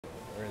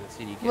or the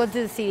CD case? We'll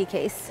do the CD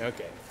case.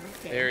 Okay,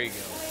 there you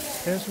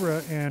go.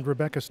 Ezra and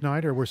Rebecca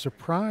Snyder were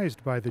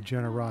surprised by the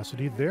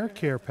generosity. Their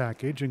care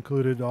package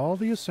included all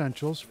the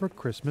essentials for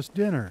Christmas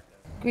dinner.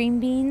 Green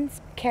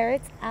beans,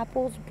 carrots,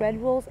 apples,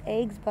 bread rolls,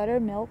 eggs, butter,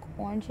 milk,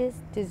 oranges,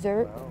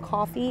 dessert,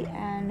 coffee,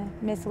 and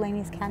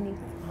miscellaneous candy.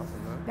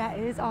 That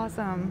is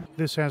awesome.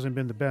 This hasn't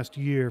been the best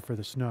year for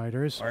the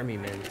Snyders, Army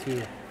man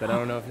too, but I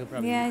don't know if he'll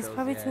probably Yeah, eat it's those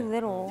probably yet. too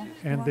little.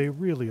 and they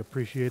really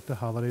appreciate the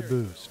holiday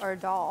boost. Or a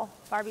doll,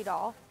 Barbie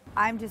doll.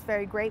 I'm just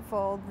very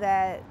grateful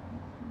that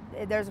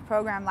there's a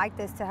program like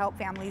this to help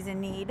families in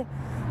need.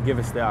 Give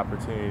us the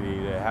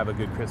opportunity to have a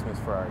good Christmas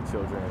for our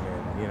children,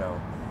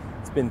 and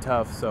it's been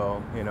tough,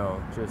 so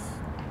just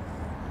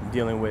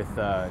dealing with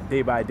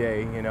day by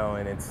day,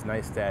 and it's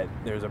nice that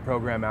there's a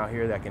program out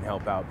here that can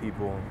help out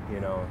people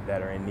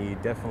that are in need,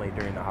 definitely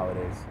during the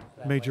holidays.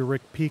 Major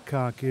Rick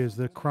Peacock is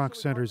the Kroc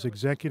Center's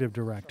executive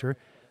director.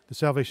 The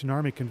Salvation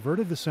Army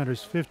converted the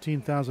center's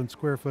 15,000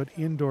 square foot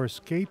indoor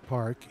skate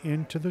park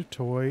into the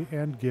toy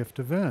and gift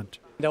event.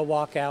 They'll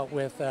walk out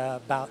with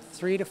about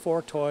 3 to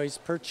 4 toys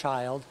per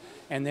child,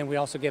 and then we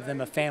also give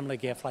them a family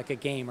gift like a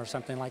game or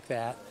something like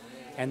that.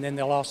 And then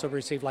they'll also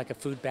receive like a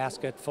food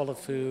basket full of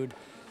food,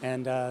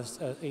 and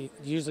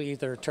usually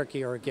either a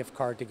turkey or a gift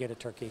card to get a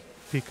turkey.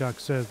 Peacock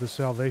says the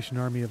Salvation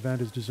Army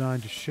event is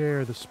designed to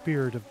share the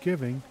spirit of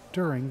giving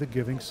during the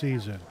giving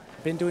season.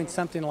 Been doing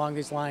something along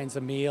these lines,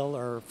 a meal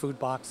or food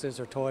boxes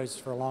or toys,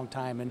 for a long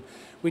time, and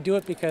we do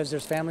it because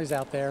there's families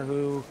out there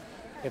who,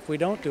 if we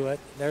don't do it,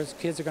 there's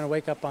kids are going to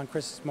wake up on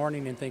Christmas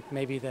morning and think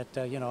maybe that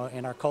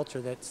in our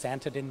culture that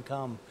Santa didn't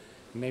come.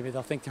 Maybe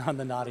they'll think they're on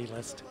the naughty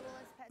list.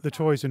 The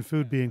toys and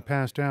food being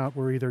passed out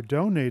were either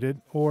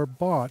donated or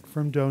bought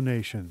from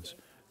donations.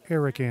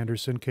 Eric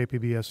Anderson,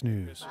 KPBS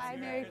News. Bye,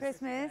 Merry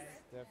Christmas.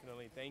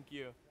 Definitely, thank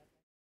you.